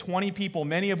 close to 20 people,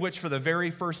 many of which for the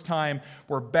very first time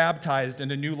were baptized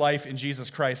into new life in Jesus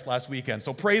Christ last weekend.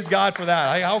 So praise God for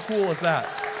that. How cool is that?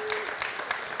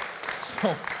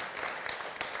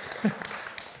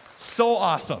 So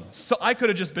awesome. So I could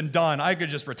have just been done. I could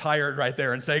just retire right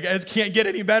there and say, it can't get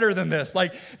any better than this.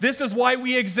 This is why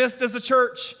we exist as a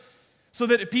church, so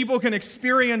that people can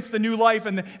experience the new life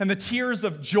and the tears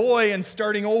of joy and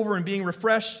starting over and being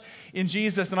refreshed in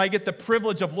Jesus. And I get the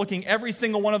privilege of looking every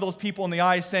single one of those people in the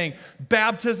eye saying,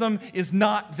 baptism is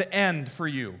not the end for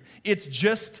you. It's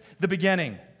just the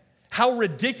beginning. How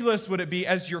ridiculous would it be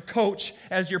as your coach,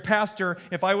 as your pastor,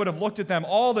 if I would have looked at them,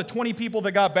 all the 20 people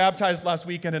that got baptized last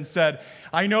weekend, and said,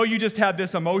 I know you just had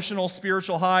this emotional,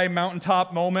 spiritual high,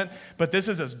 mountaintop moment, but this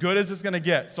is as good as it's going to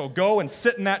get. So go and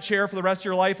sit in that chair for the rest of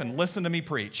your life and listen to me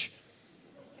preach.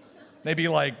 They'd be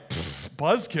like,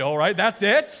 buzzkill, right? That's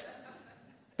it?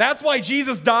 That's why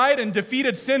Jesus died and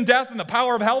defeated sin, death, and the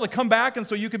power of hell to come back, and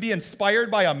so you could be inspired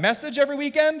by a message every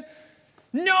weekend?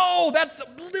 No, that's a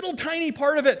little tiny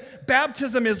part of it.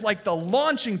 Baptism is like the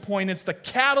launching point. It's the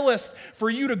catalyst for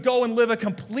you to go and live a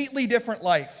completely different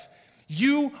life.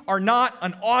 You are not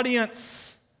an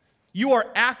audience. You are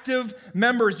active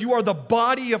members. You are the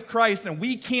body of Christ, and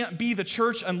we can't be the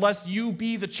church unless you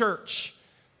be the church.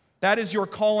 That is your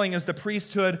calling as the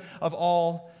priesthood of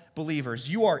all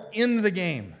believers. You are in the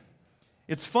game.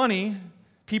 It's funny,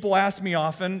 people ask me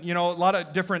often, a lot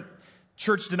of different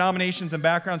church denominations and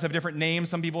backgrounds have different names.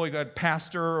 Some people got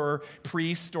pastor or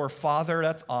priest or father.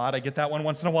 That's odd. I get that one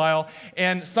once in a while.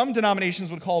 And some denominations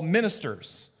would call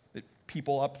ministers,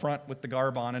 people up front with the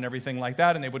garb on and everything like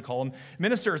that, and they would call them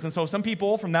ministers. And so some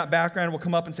people from that background will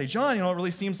come up and say, John, it really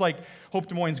seems like Hope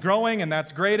Des Moines is growing, and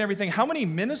that's great and everything. How many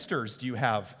ministers do you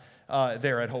have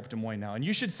there at Hope Des Moines now? And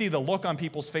you should see the look on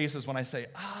people's faces when I say,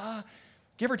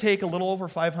 give or take a little over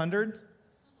 500.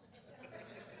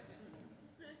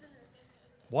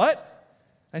 What?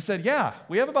 I said, yeah,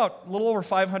 we have about a little over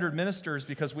 500 ministers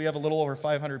because we have a little over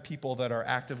 500 people that are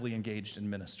actively engaged in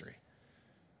ministry.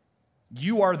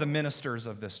 You are the ministers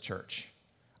of this church.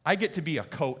 I get to be a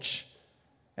coach,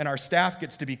 and our staff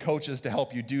gets to be coaches to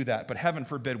help you do that, but heaven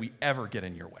forbid we ever get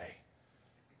in your way.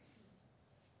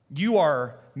 You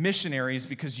are missionaries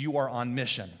because you are on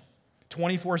mission,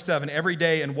 24/7, every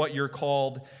day in what you're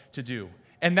called to do.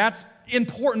 And that's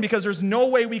important because there's no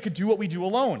way we could do what we do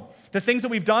alone. The things that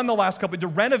we've done the last couple to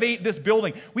renovate this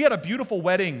building. We had a beautiful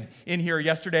wedding in here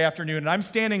yesterday afternoon, and I'm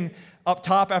standing up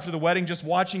top after the wedding just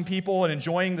watching people and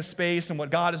enjoying the space and what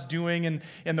God is doing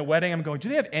in the wedding. I'm going, do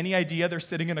they have any idea they're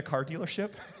sitting in a car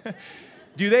dealership?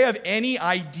 Do they have any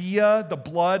idea the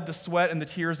blood, the sweat, and the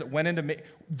tears that went into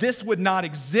this would not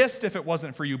exist if it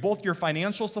wasn't for you, both your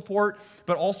financial support,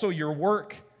 but also your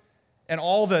work and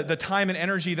all the time and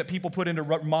energy that people put into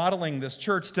remodeling this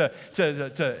church to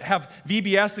have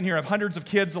VBS in here, have hundreds of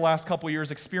kids the last couple of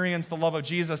years experience the love of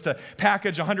Jesus, to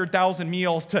package 100,000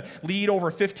 meals, to lead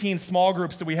over 15 small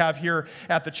groups that we have here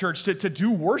at the church, to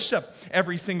do worship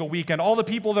every single weekend. All the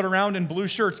people that are around in blue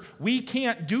shirts, we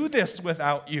can't do this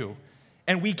without you.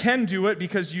 And we can do it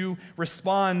because you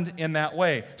respond in that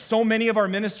way. So many of our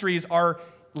ministries are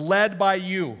led by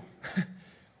you.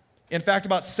 In fact,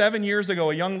 about 7 years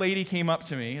ago, a young lady came up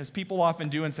to me, as people often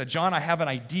do, and said, John, I have an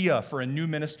idea for a new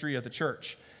ministry of the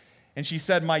church. And she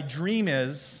said, my dream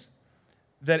is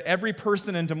that every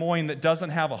person in Des Moines that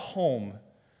doesn't have a home,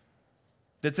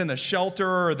 that's in the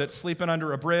shelter or that's sleeping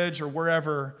under a bridge or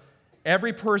wherever,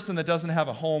 every person that doesn't have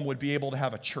a home would be able to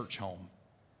have a church home.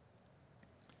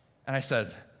 And I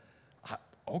said,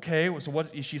 okay, so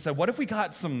what? She said, what if we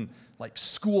got some like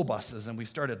school buses and we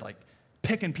started like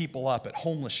picking people up at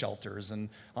homeless shelters and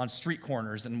on street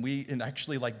corners and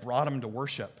actually like brought them to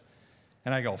worship?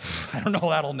 And I go, I don't know,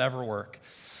 that'll never work.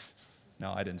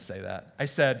 No, I didn't say that. I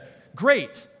said,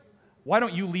 great, why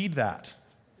don't you lead that?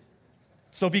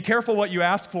 So be careful what you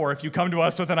ask for. If you come to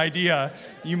us with an idea,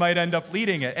 you might end up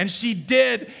leading it. And she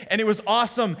did, and it was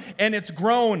awesome, and it's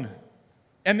grown.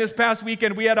 And this past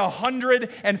weekend, we had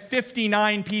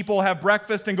 159 people have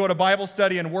breakfast and go to Bible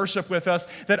study and worship with us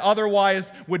that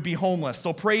otherwise would be homeless.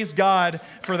 So praise God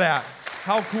for that.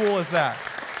 How cool is that?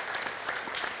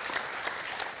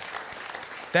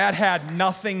 That had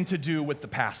nothing to do with the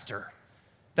pastor.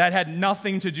 That had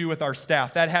nothing to do with our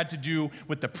staff. That had to do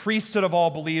with the priesthood of all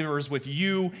believers, with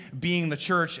you being the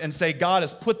church, and say, God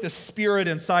has put this spirit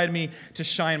inside me to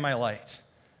shine my light.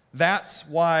 That's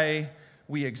why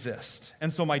we exist.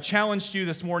 And so my challenge to you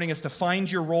this morning is to find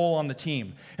your role on the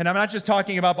team. And I'm not just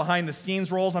talking about behind the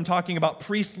scenes roles, I'm talking about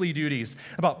priestly duties,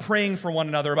 about praying for one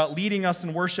another, about leading us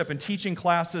in worship and teaching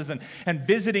classes and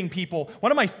visiting people.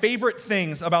 One of my favorite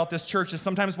things about this church is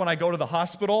sometimes when I go to the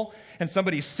hospital and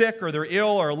somebody's sick or they're ill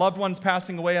or a loved one's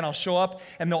passing away, and I'll show up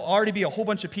and there'll already be a whole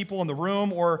bunch of people in the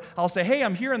room, or I'll say, hey,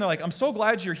 I'm here, and they're like, I'm so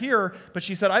glad you're here, but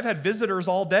she said, I've had visitors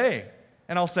all day.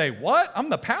 And I'll say, what? I'm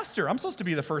the pastor. I'm supposed to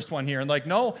be the first one here. And like,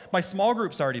 no, my small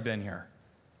group's already been here.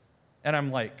 And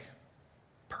I'm like,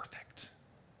 perfect.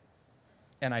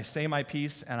 And I say my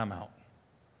piece and I'm out.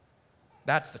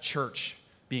 That's the church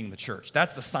being the church.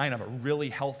 That's the sign of a really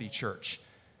healthy church.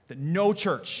 That no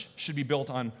church should be built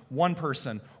on one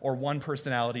person or one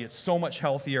personality. It's so much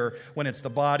healthier when it's the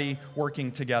body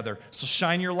working together. So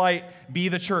shine your light, be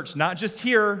the church, not just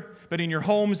here, but in your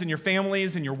homes, in your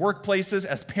families, in your workplaces,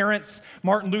 as parents.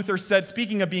 Martin Luther said,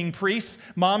 speaking of being priests,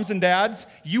 moms and dads,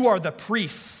 you are the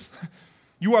priests.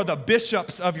 You are the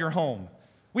bishops of your home.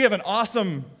 We have an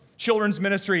awesome children's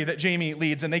ministry that Jamie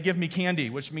leads, and they give me candy,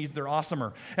 which means they're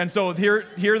awesomer. And so here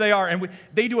they are, and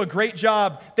they do a great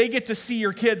job. They get to see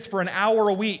your kids for an hour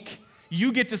a week.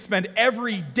 You get to spend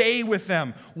every day with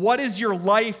them. What is your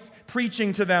life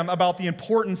preaching to them about the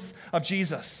importance of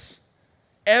Jesus?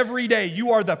 Every day,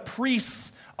 you are the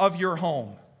priests of your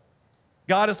home.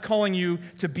 God is calling you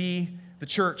to be the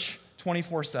church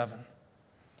 24/7.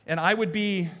 And I would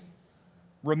be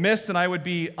remiss and I would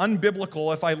be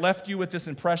unbiblical if I left you with this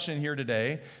impression here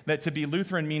today that to be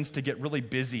Lutheran means to get really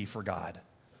busy for God.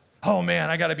 Oh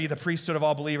man, I got to be the priesthood of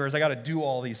all believers. I got to do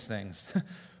all these things.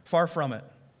 Far from it.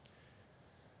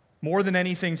 More than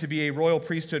anything, to be a royal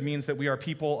priesthood means that we are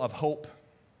people of hope,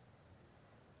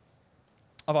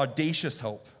 of audacious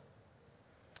hope.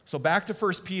 So back to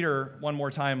 1 Peter one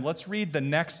more time. Let's read the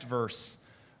next verse,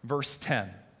 verse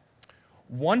 10.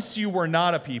 Once you were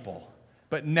not a people,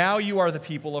 but now you are the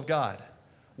people of God.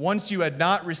 Once you had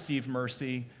not received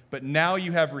mercy, but now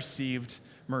you have received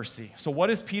mercy. So what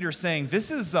is Peter saying?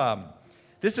 This is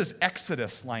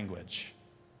Exodus language.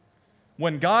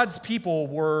 When God's people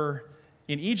were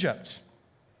in Egypt,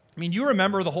 I mean, you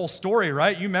remember the whole story,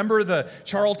 right? You remember the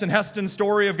Charlton Heston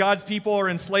story of God's people are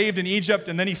enslaved in Egypt,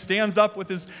 and then he stands up with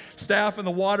his staff and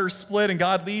the waters split, and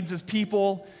God leads his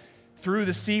people through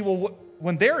the sea. Well,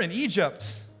 when they're in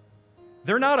Egypt,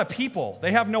 they're not a people.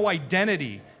 They have no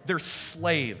identity. They're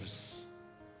slaves.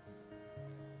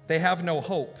 They have no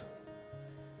hope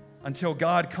until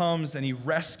God comes and he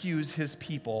rescues his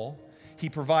people. He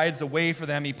provides a way for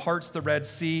them. He parts the Red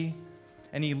Sea,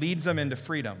 and he leads them into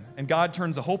freedom. And God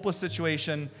turns a hopeless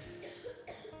situation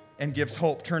and gives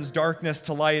hope, turns darkness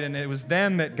to light. And it was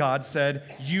then that God said,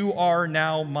 you are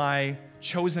now my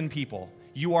chosen people.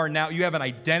 You have an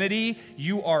identity.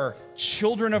 You are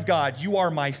children of God. You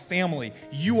are my family.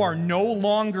 You are no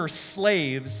longer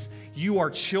slaves. You are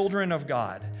children of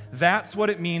God. That's what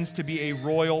it means to be a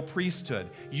royal priesthood.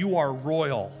 You are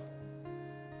royal.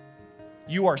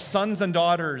 You are sons and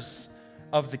daughters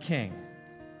of the King.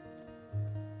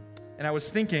 And I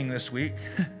was thinking this week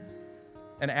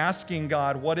and asking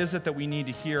God, what is it that we need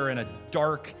to hear in a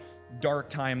dark, dark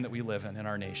time that we live in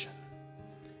our nation?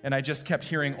 And I just kept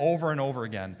hearing over and over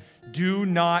again, do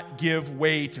not give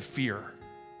way to fear.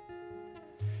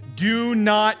 Do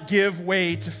not give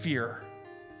way to fear.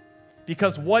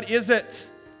 Because what is it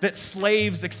that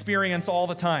slaves experience all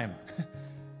the time?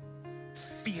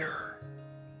 Fear.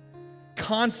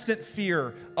 Constant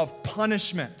fear of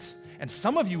punishment. And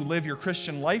some of you live your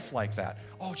Christian life like that.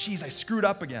 Oh, geez, I screwed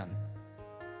up again.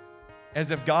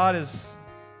 As if God is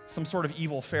some sort of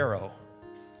evil Pharaoh.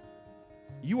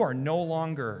 You are no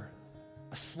longer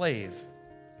a slave.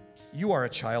 You are a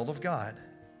child of God.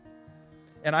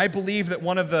 And I believe that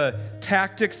one of the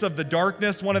tactics of the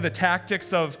darkness, one of the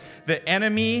tactics of the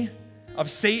enemy, of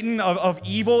Satan, of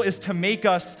evil, is to make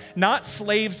us not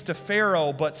slaves to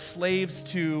Pharaoh, but slaves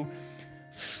to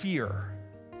fear.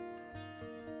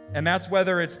 And that's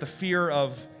whether it's the fear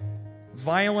of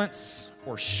violence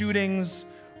or shootings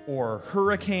or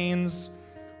hurricanes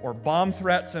or bomb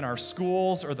threats in our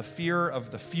schools, or the fear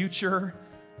of the future,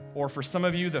 or for some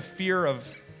of you, the fear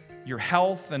of your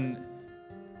health. And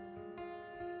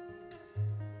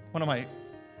one of my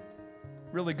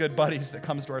really good buddies that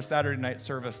comes to our Saturday night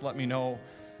service let me know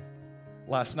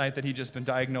last night that he'd just been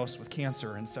diagnosed with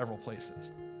cancer in several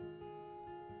places.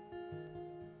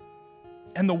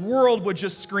 And the world would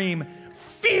just scream,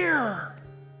 fear!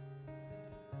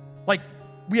 Like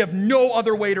we have no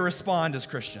other way to respond as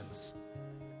Christians.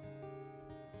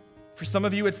 For some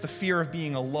of you, it's the fear of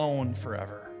being alone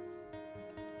forever.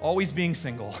 Always being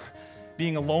single,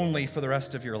 being lonely for the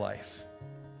rest of your life.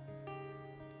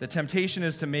 The temptation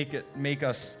is to make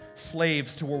us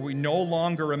slaves to where we no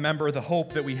longer remember the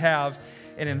hope that we have,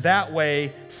 and in that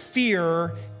way,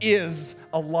 fear is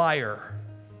a liar.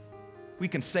 We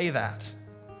can say that.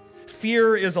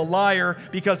 Fear is a liar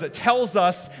because it tells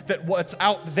us that what's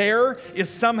out there is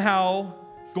somehow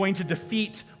going to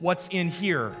defeat what's in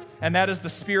here. And that is the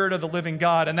Spirit of the living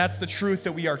God. And that's the truth,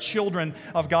 that we are children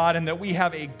of God and that we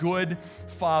have a good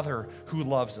Father who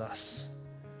loves us.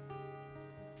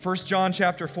 1 John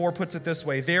chapter 4 puts it this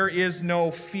way: there is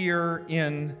no fear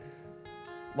in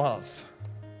love,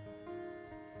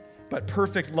 but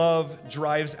perfect love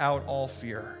drives out all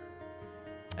fear.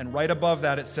 And right above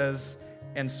that it says,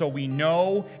 and so we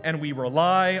know and we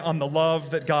rely on the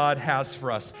love that God has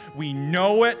for us. We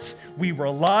know it, we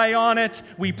rely on it,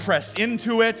 we press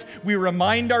into it, we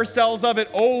remind ourselves of it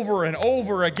over and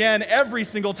over again. Every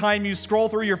single time you scroll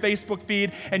through your Facebook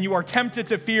feed and you are tempted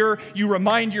to fear, you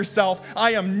remind yourself,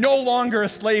 I am no longer a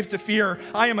slave to fear.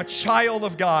 I am a child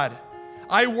of God.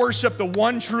 I worship the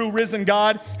one true risen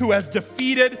God who has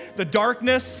defeated the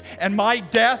darkness and my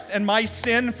death and my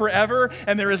sin forever,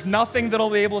 and there is nothing that'll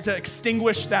be able to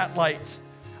extinguish that light.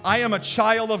 I am a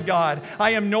child of God. I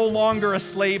am no longer a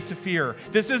slave to fear.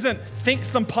 This isn't think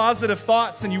some positive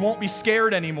thoughts and you won't be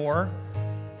scared anymore.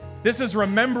 This is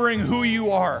remembering who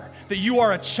you are, that you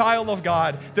are a child of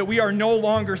God, that we are no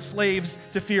longer slaves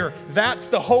to fear. That's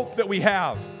the hope that we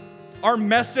have. Our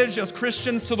message as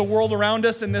Christians to the world around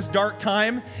us in this dark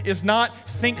time is not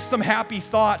think some happy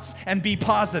thoughts and be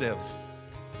positive.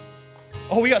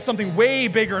 Oh, we got something way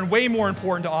bigger and way more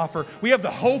important to offer. We have the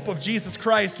hope of Jesus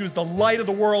Christ, who is the light of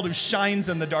the world, who shines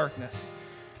in the darkness.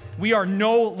 We are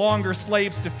no longer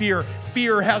slaves to fear.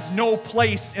 Fear has no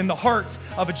place in the heart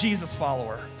of a Jesus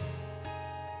follower.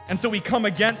 And so we come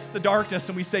against the darkness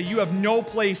and we say, you have no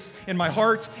place in my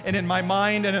heart and in my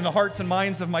mind and in the hearts and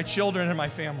minds of my children and my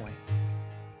family.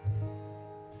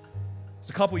 It's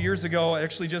a couple years ago,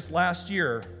 actually just last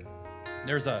year,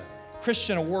 there's a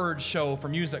Christian awards show for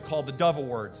music called the Dove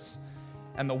Awards.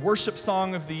 And the worship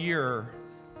song of the year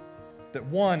that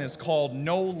won is called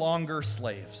No Longer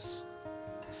Slaves.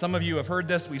 Some of you have heard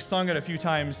this. We've sung it a few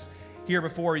times here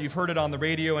before. You've heard it on the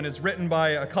radio, and it's written by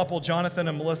a couple, Jonathan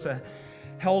and Melissa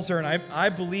Helzer. And I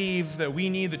believe that we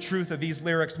need the truth of these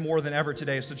lyrics more than ever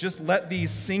today. So just let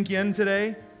these sink in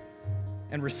today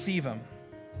and receive them.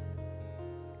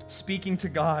 Speaking to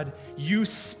God, you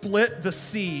split the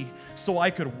sea so I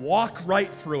could walk right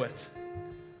through it.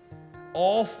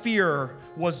 All fear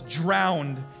was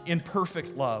drowned in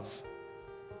perfect love.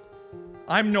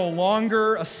 I'm no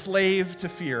longer a slave to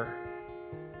fear.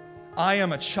 I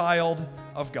am a child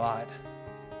of God.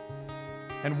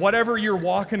 And whatever you're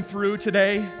walking through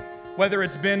today, whether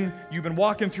you've been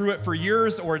walking through it for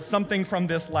years or it's something from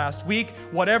this last week,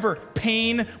 whatever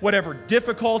pain, whatever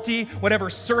difficulty, whatever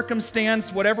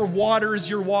circumstance, whatever waters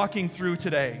you're walking through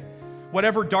today,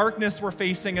 whatever darkness we're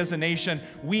facing as a nation,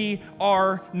 we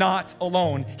are not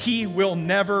alone. He will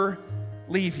never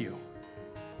leave you.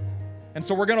 And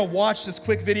so we're going to watch this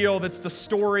quick video that's the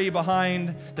story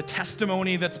behind, the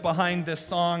testimony that's behind this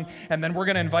song, and then we're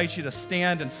going to invite you to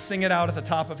stand and sing it out at the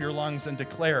top of your lungs and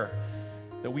declare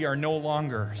that we are no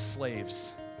longer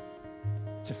slaves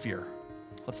to fear.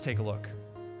 Let's take a look.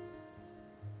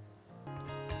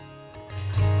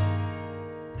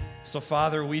 So,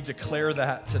 Father, we declare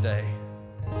that today.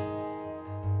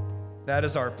 That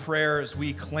is our prayer as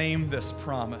we claim this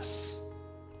promise,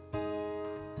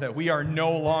 that we are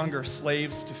no longer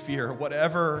slaves to fear,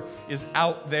 whatever is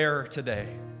out there today.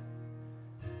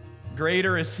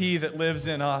 Greater is He that lives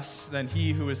in us than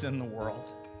he who is in the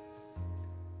world.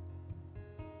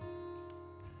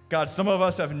 God, some of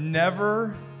us have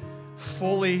never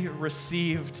fully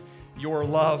received your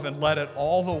love and let it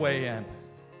all the way in.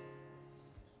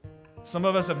 Some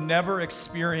of us have never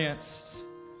experienced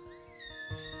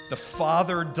the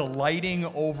Father delighting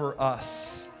over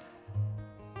us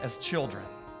as children.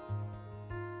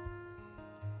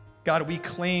 God, we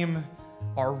claim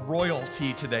our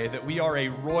royalty today, that we are a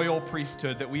royal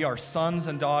priesthood, that we are sons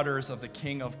and daughters of the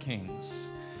King of Kings,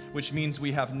 which means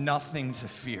we have nothing to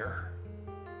fear.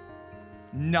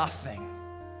 Nothing.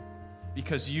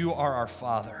 Because you are our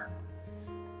Father.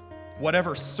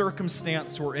 Whatever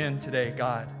circumstance we're in today,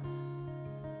 God,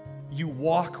 you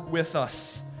walk with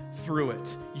us through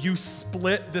it. You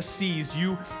split the seas.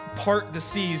 You part the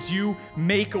seas. You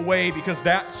make a way because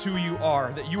that's who you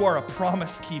are, that you are a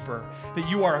promise keeper, that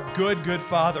you are a good, good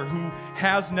Father who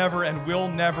has never and will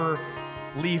never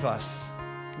leave us.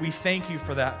 We thank you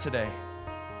for that today.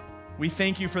 We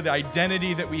thank you for the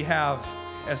identity that we have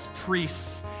as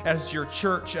priests, as your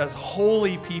church, as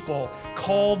holy people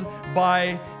called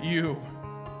by you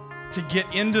to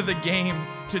get into the game,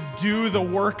 to do the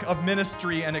work of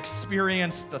ministry and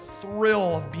experience the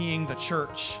thrill of being the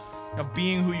church, of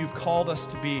being who you've called us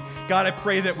to be. God, I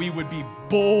pray that we would be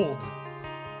bold,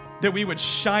 that we would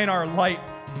shine our light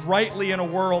brightly in a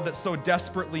world that so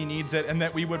desperately needs it, and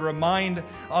that we would remind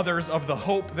others of the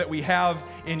hope that we have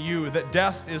in you, that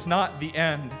death is not the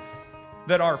end,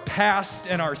 that our past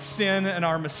and our sin and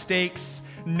our mistakes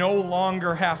no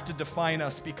longer have to define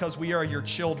us because we are your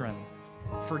children,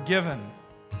 forgiven,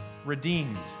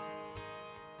 redeemed,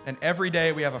 and every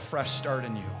day we have a fresh start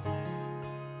in you.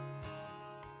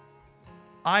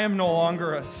 I am no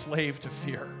longer a slave to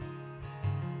fear.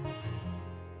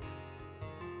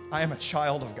 I am a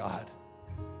child of God.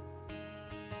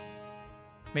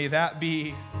 May that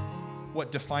be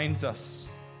what defines us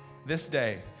this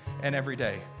day and every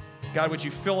day. God, would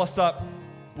you fill us up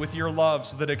with your love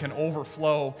so that it can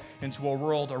overflow into a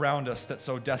world around us that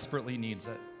so desperately needs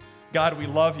it. God, we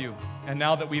love you. And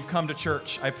now that we've come to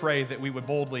church, I pray that we would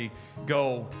boldly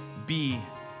go be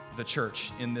the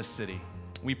church in this city.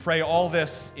 We pray all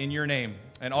this in your name.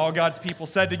 And all God's people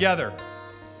said together,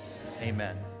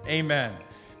 amen. Amen.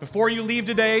 Before you leave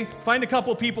today, find a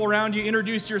couple people around you,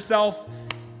 introduce yourself,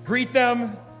 greet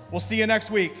them. We'll see you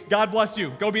next week. God bless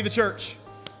you. Go be the church.